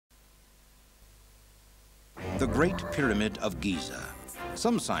The Great Pyramid of Giza.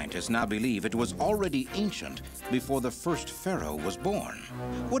 Some scientists now believe it was already ancient before the first pharaoh was born.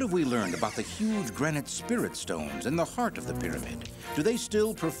 What have we learned about the huge granite spirit stones in the heart of the pyramid? Do they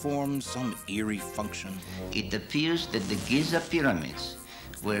still perform some eerie function? It appears that the Giza pyramids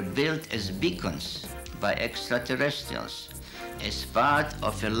were built as beacons by extraterrestrials as part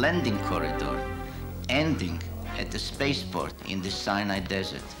of a landing corridor ending at the spaceport in the Sinai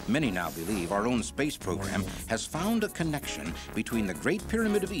Desert. Many now believe our own space program has found a connection between the Great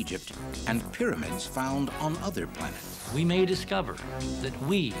Pyramid of Egypt and pyramids found on other planets. We may discover that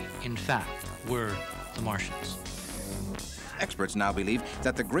we, in fact, were the Martians. Experts now believe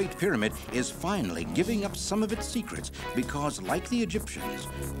that the Great Pyramid is finally giving up some of its secrets because, like the Egyptians,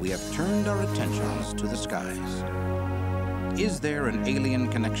 we have turned our attentions to the skies. Is there an alien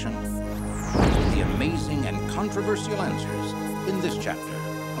connection? The amazing and controversial answers in this chapter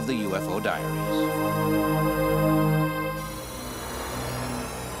of the UFO Diaries.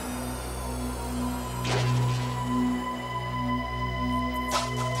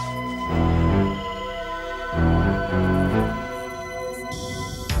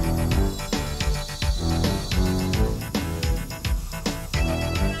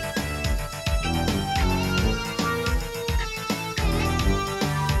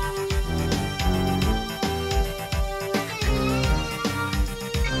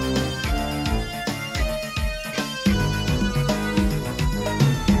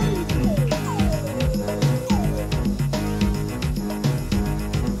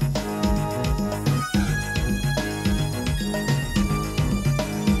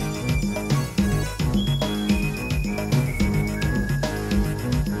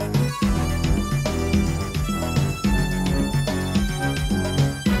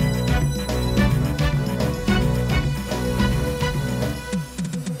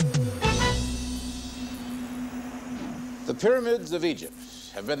 The pyramids of Egypt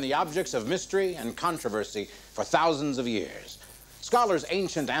have been the objects of mystery and controversy for thousands of years. Scholars,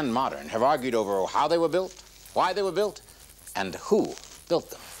 ancient and modern, have argued over how they were built, why they were built, and who built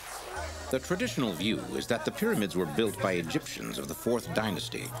them. The traditional view is that the pyramids were built by Egyptians of the 4th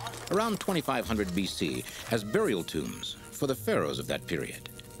dynasty, around 2500 BC, as burial tombs for the pharaohs of that period.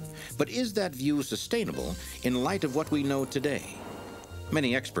 But is that view sustainable in light of what we know today?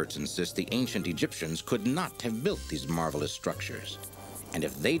 Many experts insist the ancient Egyptians could not have built these marvelous structures. And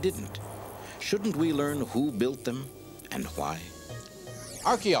if they didn't, shouldn't we learn who built them and why?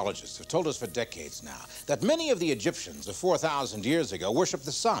 Archaeologists have told us for decades now that many of the Egyptians of 4,000 years ago worshipped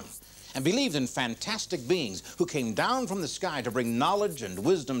the sun and believed in fantastic beings who came down from the sky to bring knowledge and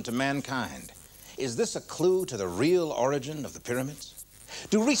wisdom to mankind. Is this a clue to the real origin of the pyramids?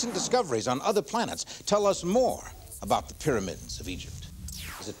 Do recent discoveries on other planets tell us more about the pyramids of Egypt?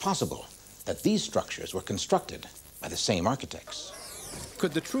 Is it possible that these structures were constructed by the same architects?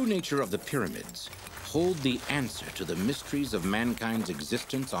 Could the true nature of the pyramids hold the answer to the mysteries of mankind's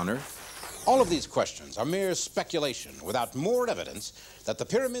existence on Earth? All of these questions are mere speculation without more evidence that the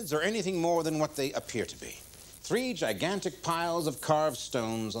pyramids are anything more than what they appear to be. 3 gigantic piles of carved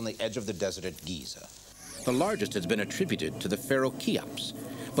stones on the edge of the desert at Giza. The largest has been attributed to the pharaoh Cheops,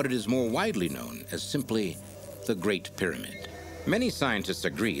 but it is more widely known as simply the Great Pyramid. Many scientists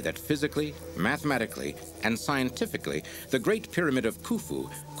agree that physically, mathematically, and scientifically, the Great Pyramid of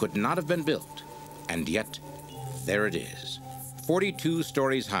Khufu could not have been built. And yet, there it is, 42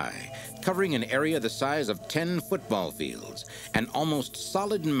 stories high, covering an area the size of 10 football fields, an almost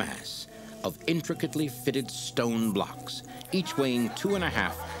solid mass of intricately fitted stone blocks, each weighing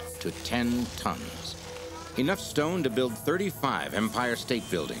 2.5 to 10 tons. Enough stone to build 35 Empire State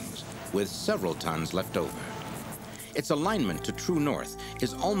Buildings, with several tons left over. Its alignment to true north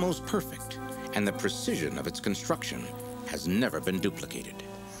is almost perfect, and the precision of its construction has never been duplicated.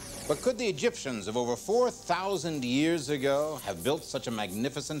 But could the Egyptians of over 4,000 years ago have built such a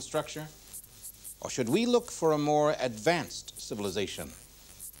magnificent structure? Or should we look for a more advanced civilization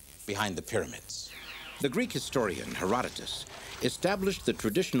behind the pyramids? The Greek historian Herodotus established the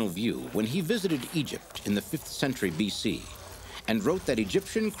traditional view when he visited Egypt in the 5th century BC and wrote that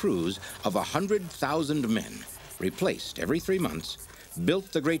Egyptian crews of 100,000 men, replaced every 3 months,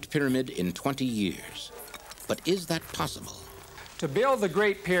 built the Great Pyramid in 20 years. But is that possible? To build the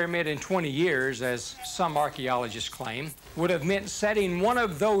Great Pyramid in 20 years, as some archaeologists claim, would have meant setting one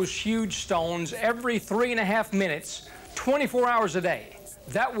of those huge stones every 3.5 minutes, 24 hours a day.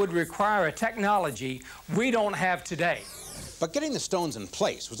 That would require a technology we don't have today. But getting the stones in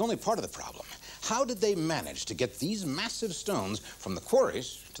place was only part of the problem. How did they manage to get these massive stones from the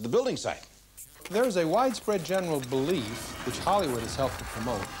quarries to the building site? There is a widespread general belief, which Hollywood has helped to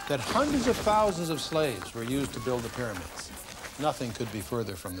promote, that hundreds of thousands of slaves were used to build the pyramids. Nothing could be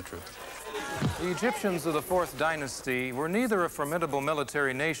further from the truth. The Egyptians of the 4th dynasty were neither a formidable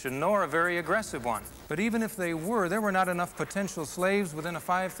military nation nor a very aggressive one. But even if they were, there were not enough potential slaves within a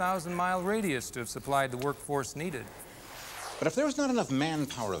 5,000-mile radius to have supplied the workforce needed. But if there was not enough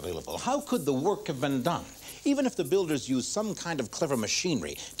manpower available, how could the work have been done? Even if the builders used some kind of clever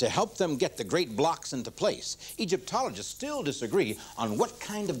machinery to help them get the great blocks into place, Egyptologists still disagree on what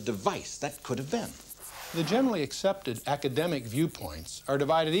kind of device that could have been. The generally accepted academic viewpoints are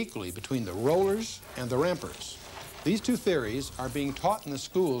divided equally between the rollers and the rampers. These two theories are being taught in the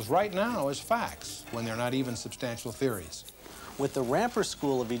schools right now as facts, when they're not even substantial theories. With the Ramper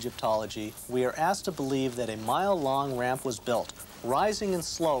School of Egyptology, we are asked to believe that a mile-long ramp was built, rising in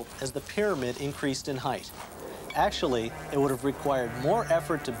slope as the pyramid increased in height. Actually, it would have required more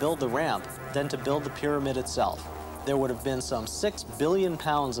effort to build the ramp than to build the pyramid itself. There would have been some 6 billion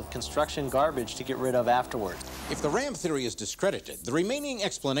pounds of construction garbage to get rid of afterward. If the ramp theory is discredited, the remaining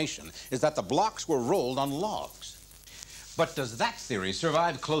explanation is that the blocks were rolled on logs. But does that theory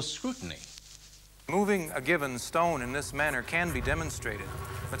survive close scrutiny? Moving a given stone in this manner can be demonstrated,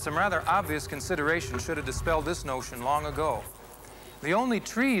 but some rather obvious consideration should have dispelled this notion long ago. The only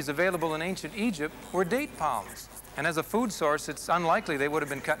trees available in ancient Egypt were date palms, and as a food source, it's unlikely they would have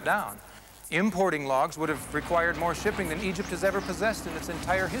been cut down. Importing logs would have required more shipping than Egypt has ever possessed in its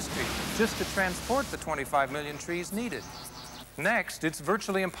entire history, just to transport the 25 million trees needed. Next, it's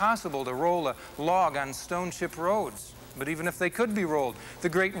virtually impossible to roll a log on stone chip roads. But even if they could be rolled, the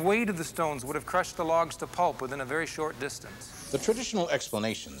great weight of the stones would have crushed the logs to pulp within a very short distance. The traditional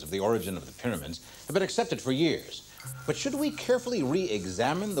explanations of the origin of the pyramids have been accepted for years. But should we carefully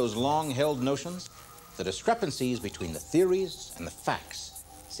re-examine those long-held notions? The discrepancies between the theories and the facts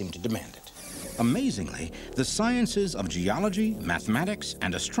seem to demand it. Amazingly, the sciences of geology, mathematics,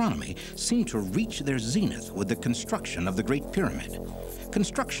 and astronomy seem to reach their zenith with the construction of the Great Pyramid.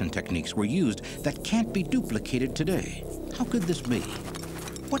 Construction techniques were used that can't be duplicated today. How could this be?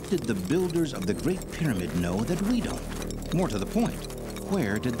 What did the builders of the Great Pyramid know that we don't? More to the point,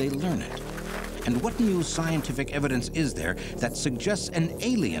 where did they learn it? And what new scientific evidence is there that suggests an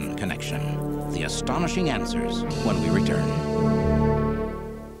alien connection? The astonishing answers when we return.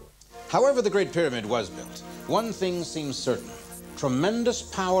 However the Great Pyramid was built, one thing seems certain. Tremendous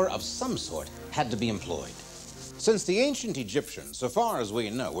power of some sort had to be employed. Since the ancient Egyptians, so far as we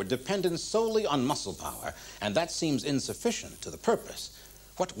know, were dependent solely on muscle power, and that seems insufficient to the purpose,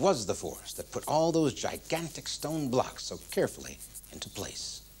 what was the force that put all those gigantic stone blocks so carefully into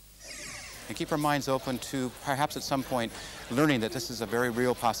place? And keep our minds open to perhaps at some point learning that this is a very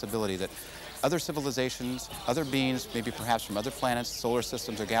real possibility, that other civilizations, other beings, maybe perhaps from other planets, solar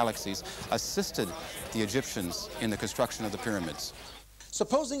systems, or galaxies, assisted the Egyptians in the construction of the pyramids.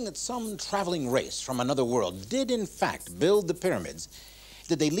 Supposing that some traveling race from another world did in fact build the pyramids,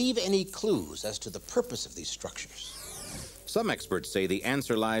 did they leave any clues as to the purpose of these structures? Some experts say the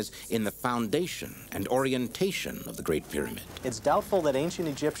answer lies in the foundation and orientation of the Great Pyramid. It's doubtful that ancient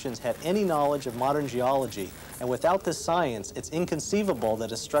Egyptians had any knowledge of modern geology, and without this science, it's inconceivable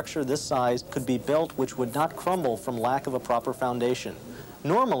that a structure this size could be built which would not crumble from lack of a proper foundation.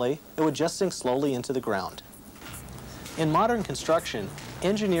 Normally, it would just sink slowly into the ground. In modern construction,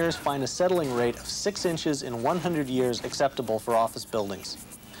 engineers find a settling rate of 6 inches in 100 years acceptable for office buildings.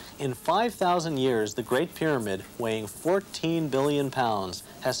 In 5,000 years, the Great Pyramid, weighing 14 billion pounds,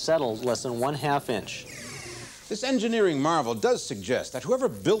 has settled less than 1/2 inch. This engineering marvel does suggest that whoever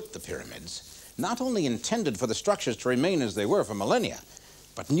built the pyramids not only intended for the structures to remain as they were for millennia,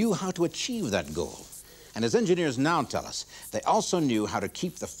 but knew how to achieve that goal. And as engineers now tell us, they also knew how to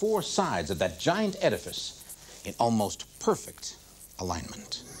keep the 4 sides of that giant edifice in almost perfect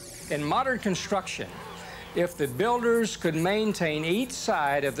alignment. In modern construction, if the builders could maintain each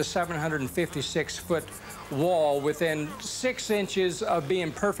side of the 756-foot wall within 6 inches of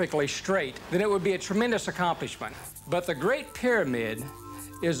being perfectly straight, then it would be a tremendous accomplishment. But the Great Pyramid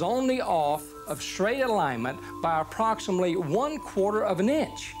is only off of straight alignment by approximately 1/4 of an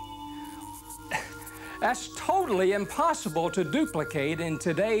inch. That's totally impossible to duplicate in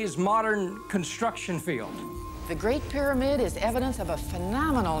today's modern construction field. The Great Pyramid is evidence of a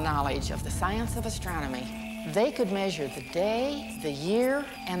phenomenal knowledge of the science of astronomy. They could measure the day, the year,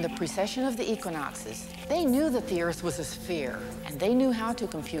 and the precession of the equinoxes. They knew that the Earth was a sphere, and they knew how to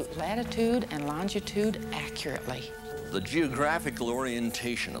compute latitude and longitude accurately. The geographical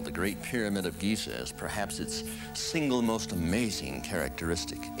orientation of the Great Pyramid of Giza is perhaps its single most amazing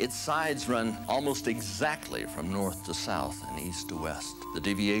characteristic. Its sides run almost exactly from north to south and east to west. The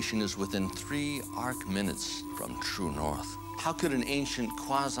deviation is within 3 arc minutes from true north. How could an ancient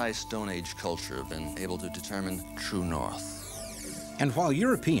quasi-Stone Age culture have been able to determine true north? And while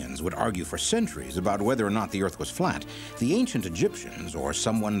Europeans would argue for centuries about whether or not the Earth was flat, the ancient Egyptians, or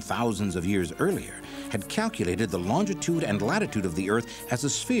someone thousands of years earlier, had calculated the longitude and latitude of the Earth as a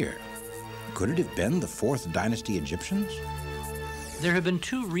sphere. Could it have been the 4th dynasty Egyptians? There have been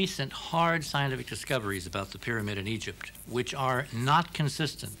 2 recent hard scientific discoveries about the pyramid in Egypt, which are not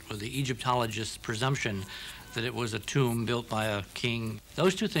consistent with the Egyptologists' presumption that it was a tomb built by a king.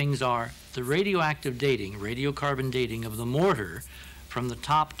 Those 2 things are the radioactive dating, radiocarbon dating of the mortar from the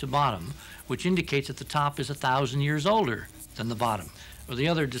top to bottom, which indicates that the top is 1,000 years older than the bottom. Well, the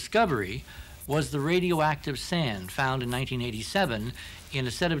other discovery was the radioactive sand found in 1987 in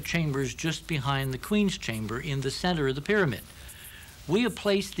a set of chambers just behind the Queen's Chamber in the center of the pyramid. We have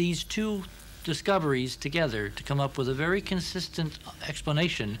placed these 2 discoveries together to come up with a very consistent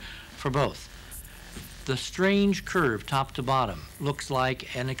explanation for both. The strange curve, top to bottom, looks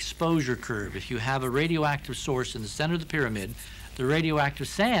like an exposure curve. If you have a radioactive source in the center of the pyramid, the radioactive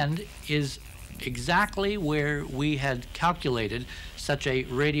sand is exactly where we had calculated such a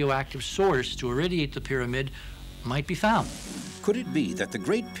radioactive source to irradiate the pyramid might be found. Could it be that the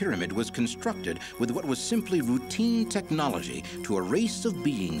Great Pyramid was constructed with what was simply routine technology to a race of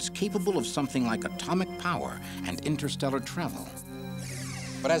beings capable of something like atomic power and interstellar travel?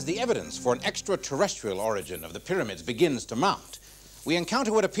 But as the evidence for an extraterrestrial origin of the pyramids begins to mount, we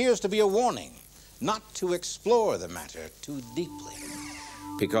encounter what appears to be a warning not to explore the matter too deeply.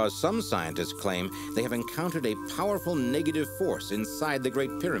 Because some scientists claim they have encountered a powerful negative force inside the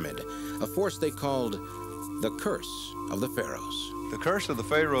Great Pyramid, a force they called the Curse of the Pharaohs. The Curse of the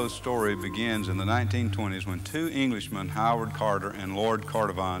Pharaohs story begins in the 1920s when 2 Englishmen, Howard Carter and Lord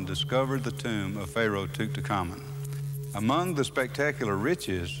Carnarvon, discovered the tomb of Pharaoh Tutankhamun. Among the spectacular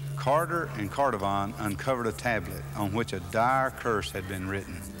riches, Carter and Carnarvon uncovered a tablet on which a dire curse had been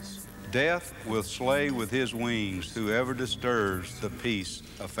written. Death will slay with his wings whoever disturbs the peace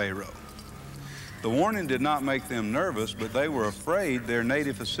of Pharaoh. The warning did not make them nervous, but they were afraid their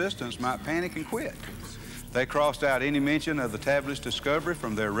native assistants might panic and quit. They crossed out any mention of the tablet's discovery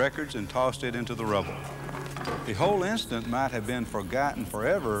from their records and tossed it into the rubble. The whole incident might have been forgotten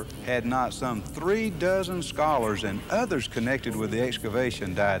forever had not some 36 scholars and others connected with the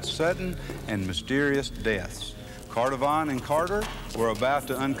excavation died sudden and mysterious deaths. Carnarvon and Carter were about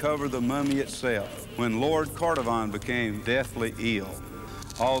to uncover the mummy itself when Lord Carnarvon became deathly ill.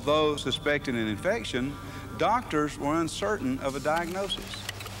 Although suspecting an infection, doctors were uncertain of a diagnosis.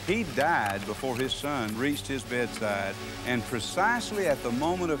 He died before his son reached his bedside, and precisely at the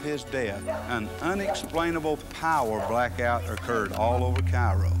moment of his death, an unexplainable power blackout occurred all over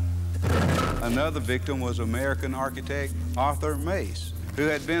Cairo. Another victim was American architect Arthur Mace, who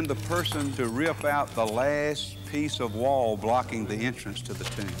had been the person to rip out the last piece of wall blocking the entrance to the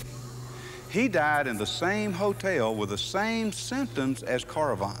tomb. He died in the same hotel with the same symptoms as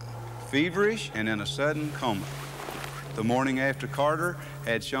Carnarvon, feverish and in a sudden coma. The morning after Carter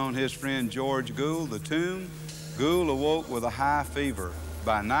had shown his friend George Gould the tomb, Gould awoke with a high fever.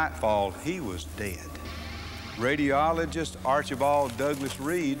 By nightfall, he was dead. Radiologist Archibald Douglas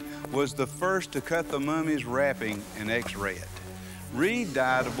Reed was the first to cut the mummy's wrapping and x-ray it. Reed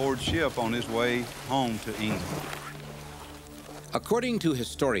died aboard ship on his way home to England. According to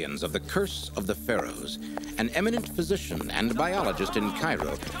historians of the Curse of the Pharaohs, an eminent physician and biologist in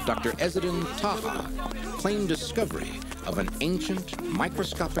Cairo, Dr. Ezzedine Taha, claimed discovery of an ancient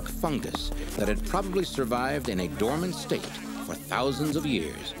microscopic fungus that had probably survived in a dormant state for thousands of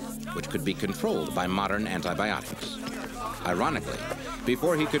years, which could be controlled by modern antibiotics. Ironically,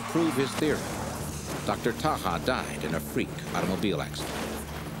 before he could prove his theory, Dr. Taha died in a freak automobile accident.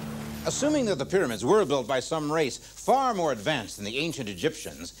 Assuming that the pyramids were built by some race far more advanced than the ancient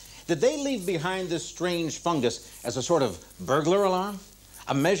Egyptians, did they leave behind this strange fungus as a sort of burglar alarm?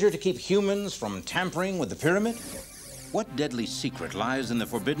 A measure to keep humans from tampering with the pyramid? What deadly secret lies in the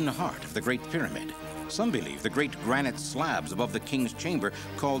forbidden heart of the Great Pyramid? Some believe the great granite slabs above the king's chamber,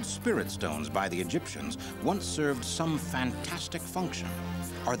 called spirit stones by the Egyptians, once served some fantastic function.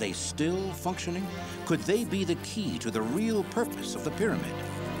 Are they still functioning? Could they be the key to the real purpose of the pyramid?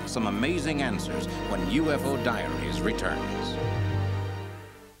 Some amazing answers when UFO Diaries returns.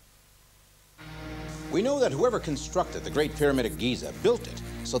 We know that whoever constructed the Great Pyramid of Giza built it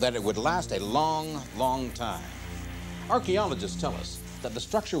so that it would last a long, long time. Archaeologists tell us that the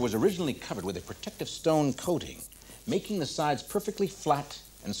structure was originally covered with a protective stone coating, making the sides perfectly flat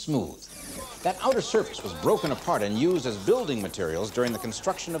and smooth. That outer surface was broken apart and used as building materials during the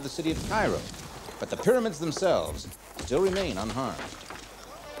construction of the city of Cairo. But the pyramids themselves still remain unharmed.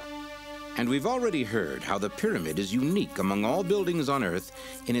 And we've already heard how the pyramid is unique among all buildings on Earth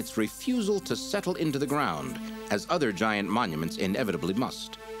in its refusal to settle into the ground, as other giant monuments inevitably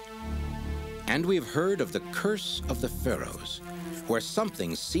must. And we've heard of the curse of the pharaohs, where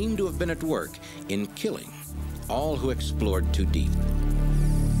something seemed to have been at work in killing all who explored too deep.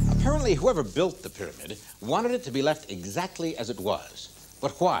 Apparently, whoever built the pyramid wanted it to be left exactly as it was.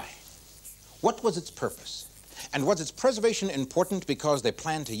 But why? What was its purpose? And was its preservation important because they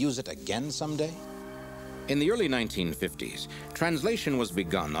planned to use it again someday? In the early 1950s, translation was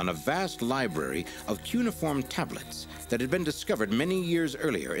begun on a vast library of cuneiform tablets that had been discovered many years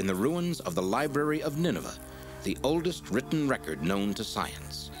earlier in the ruins of the Library of Nineveh, the oldest written record known to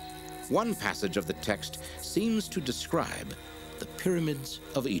science. One passage of the text seems to describe the pyramids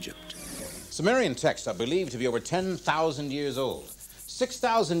of Egypt. Sumerian texts are believed to be over 10,000 years old,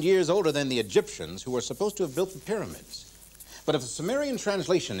 6,000 years older than the Egyptians who were supposed to have built the pyramids. But if the Sumerian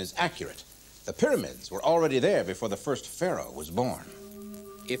translation is accurate, the pyramids were already there before the first pharaoh was born.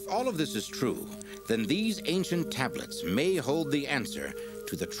 If all of this is true, then these ancient tablets may hold the answer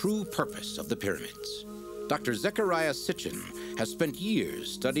to the true purpose of the pyramids. Dr. Zechariah Sitchin has spent years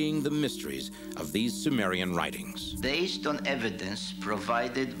studying the mysteries of these Sumerian writings. Based on evidence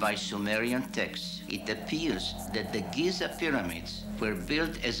provided by Sumerian texts, it appears that the Giza pyramids were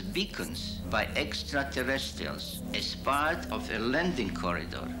built as beacons by extraterrestrials as part of a landing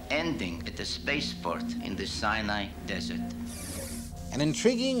corridor ending at a spaceport in the Sinai Desert. An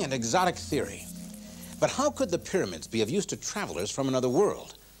intriguing and exotic theory. But how could the pyramids be of use to travelers from another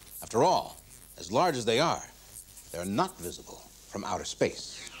world? After all, as large as they are, they're not visible from outer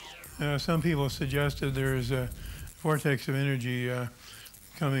space. Some people suggested there's a vortex of energy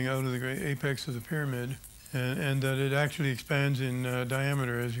coming out of the great apex of the pyramid, and that it actually expands in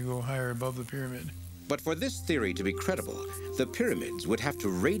diameter as you go higher above the pyramid. But for this theory to be credible, the pyramids would have to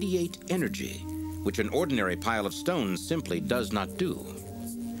radiate energy, which an ordinary pile of stones simply does not do.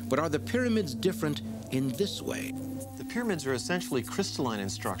 But are the pyramids different in this way? The pyramids are essentially crystalline in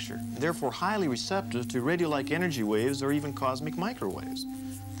structure, and therefore highly receptive to radio-like energy waves or even cosmic microwaves.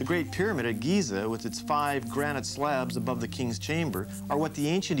 The Great Pyramid at Giza, with its 5 granite slabs above the king's chamber, are what the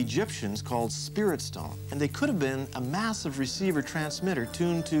ancient Egyptians called spirit stone, and they could have been a massive receiver-transmitter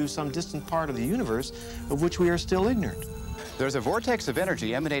tuned to some distant part of the universe of which we are still ignorant. There's a vortex of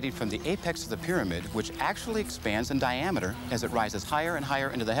energy emanating from the apex of the pyramid, which actually expands in diameter as it rises higher and higher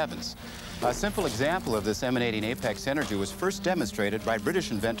into the heavens. A simple example of this emanating apex energy was first demonstrated by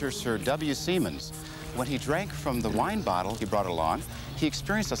British inventor Sir W. Siemens. When he drank from the wine bottle he brought along, he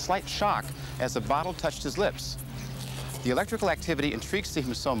experienced a slight shock as the bottle touched his lips. The electrical activity intrigued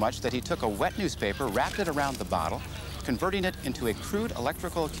him so much that he took a wet newspaper, wrapped it around the bottle, converting it into a crude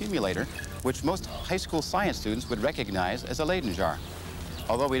electrical accumulator, which most high school science students would recognize as a Leyden jar.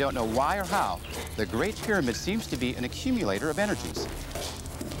 Although we don't know why or how, the Great Pyramid seems to be an accumulator of energies.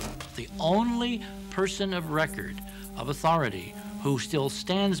 The only person of record, of authority, who still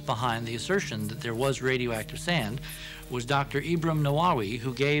stands behind the assertion that there was radioactive sand was Dr. Ibram Nawawi,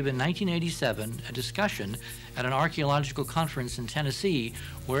 who gave in 1987 a discussion at an archaeological conference in Tennessee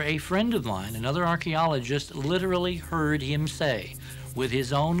where a friend of mine, another archaeologist, literally heard him say with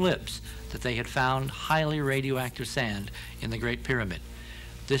his own lips that they had found highly radioactive sand in the Great Pyramid.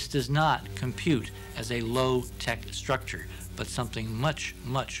 This does not compute as a low-tech structure, but something much,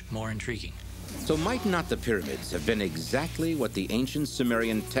 much more intriguing. So might not the pyramids have been exactly what the ancient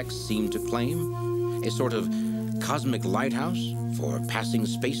Sumerian texts seem to claim? A sort of cosmic lighthouse for passing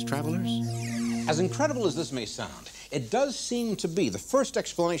space travelers? As incredible as this may sound, it does seem to be the first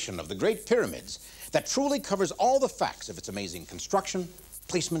explanation of the Great Pyramids that truly covers all the facts of its amazing construction,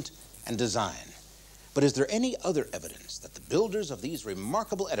 placement, and design. But is there any other evidence that the builders of these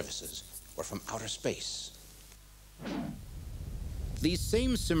remarkable edifices were from outer space? These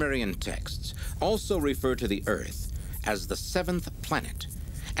same Sumerian texts also refer to the Earth as the 7th planet,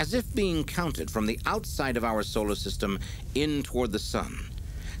 as if being counted from the outside of our solar system in toward the sun.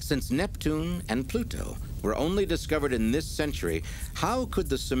 Since Neptune and Pluto were only discovered in this century, how could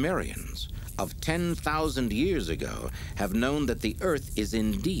the Sumerians of 10,000 years ago have known that the Earth is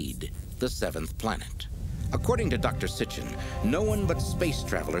indeed the 7th planet? According to Dr. Sitchin, no one but space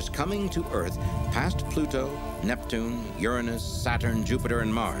travelers coming to Earth past Pluto, Neptune, Uranus, Saturn, Jupiter,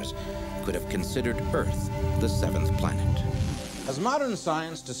 and Mars could have considered Earth the 7th planet. Has modern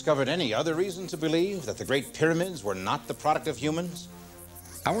science discovered any other reason to believe that the Great Pyramids were not the product of humans?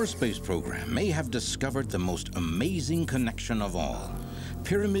 Our space program may have discovered the most amazing connection of all,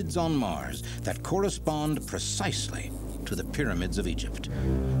 pyramids on Mars that correspond precisely to the pyramids of Egypt.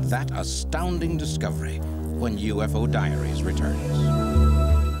 That astounding discovery when UFO Diaries returns.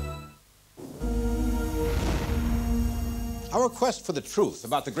 Our quest for the truth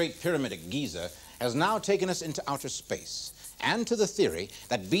about the Great Pyramid at Giza has now taken us into outer space and to the theory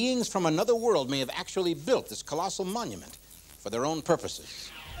that beings from another world may have actually built this colossal monument for their own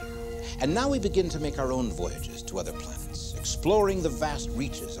purposes. And now we begin to make our own voyages to other planets, exploring the vast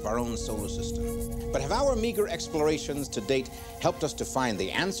reaches of our own solar system. But have our meager explorations to date helped us to find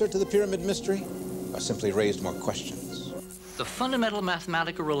the answer to the pyramid mystery, or simply raised more questions? The fundamental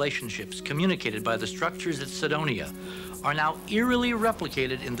mathematical relationships communicated by the structures at Cydonia are now eerily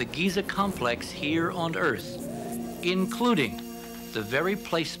replicated in the Giza complex here on Earth, including the very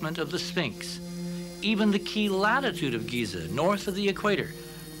placement of the Sphinx. Even the key latitude of Giza, north of the equator,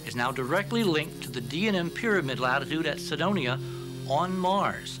 is now directly linked to the D&M pyramid latitude at Cydonia on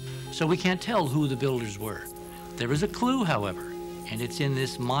Mars. So we can't tell who the builders were. There is a clue, however, and it's in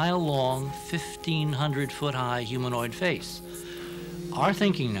this mile-long, 1,500-foot-high humanoid face. Our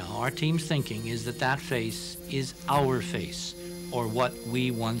thinking now, our team's thinking, is that that face is our face, or what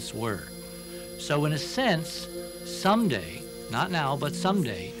we once were. So in a sense, someday, not now, but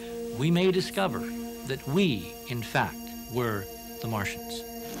someday, we may discover that we, in fact, were the Martians.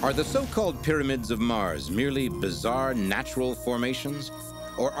 Are the so-called pyramids of Mars merely bizarre natural formations?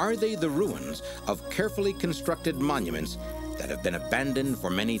 Or are they the ruins of carefully constructed monuments that have been abandoned for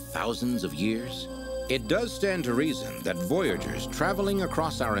many thousands of years? It does stand to reason that voyagers traveling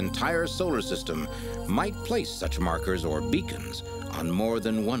across our entire solar system might place such markers or beacons on more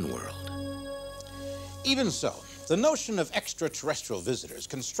than one world. Even so, the notion of extraterrestrial visitors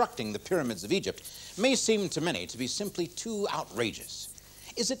constructing the pyramids of Egypt may seem to many to be simply too outrageous.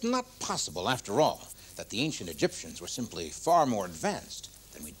 Is it not possible, after all, that the ancient Egyptians were simply far more advanced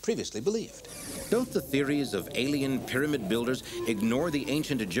than we'd previously believed? Don't the theories of alien pyramid builders ignore the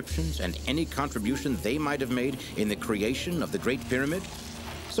ancient Egyptians and any contribution they might have made in the creation of the Great Pyramid?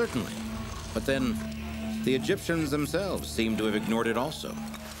 Certainly. But then, the Egyptians themselves seem to have ignored it also.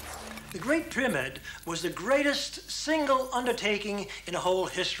 The Great Pyramid was the greatest single undertaking in the whole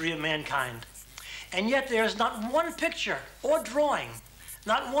history of mankind. And yet there is not one picture or drawing,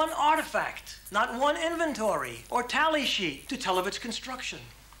 not one artifact, not one inventory or tally sheet to tell of its construction.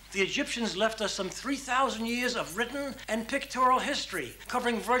 The Egyptians left us some 3,000 years of written and pictorial history,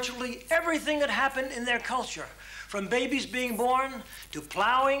 covering virtually everything that happened in their culture, from babies being born to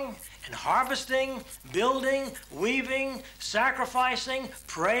plowing and harvesting, building, weaving, sacrificing,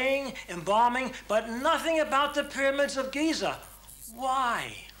 praying, embalming, but nothing about the pyramids of Giza.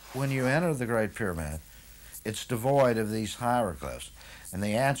 Why? When you enter the Great Pyramid, it's devoid of these hieroglyphs. And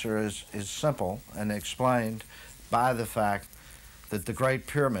the answer is simple and explained by the fact that the Great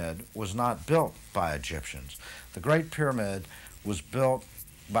Pyramid was not built by Egyptians. The Great Pyramid was built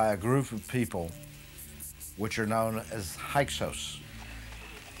by a group of people which are known as Hyksos,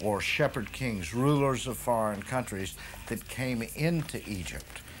 or shepherd kings, rulers of foreign countries that came into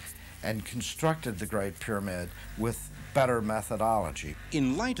Egypt and constructed the Great Pyramid with better methodology.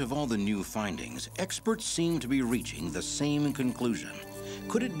 In light of all the new findings, experts seem to be reaching the same conclusion.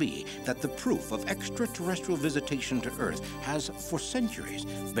 Could it be that the proof of extraterrestrial visitation to Earth has, for centuries,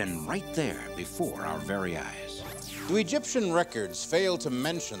 been right there before our very eyes? Do Egyptian records fail to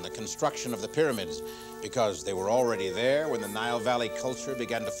mention the construction of the pyramids because they were already there when the Nile Valley culture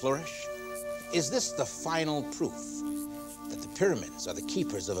began to flourish? Is this the final proof that the pyramids are the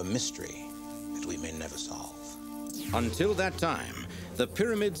keepers of a mystery that we may never solve? Until that time, the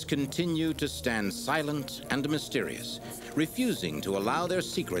pyramids continue to stand silent and mysterious, refusing to allow their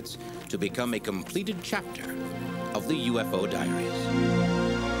secrets to become a completed chapter of the UFO Diaries.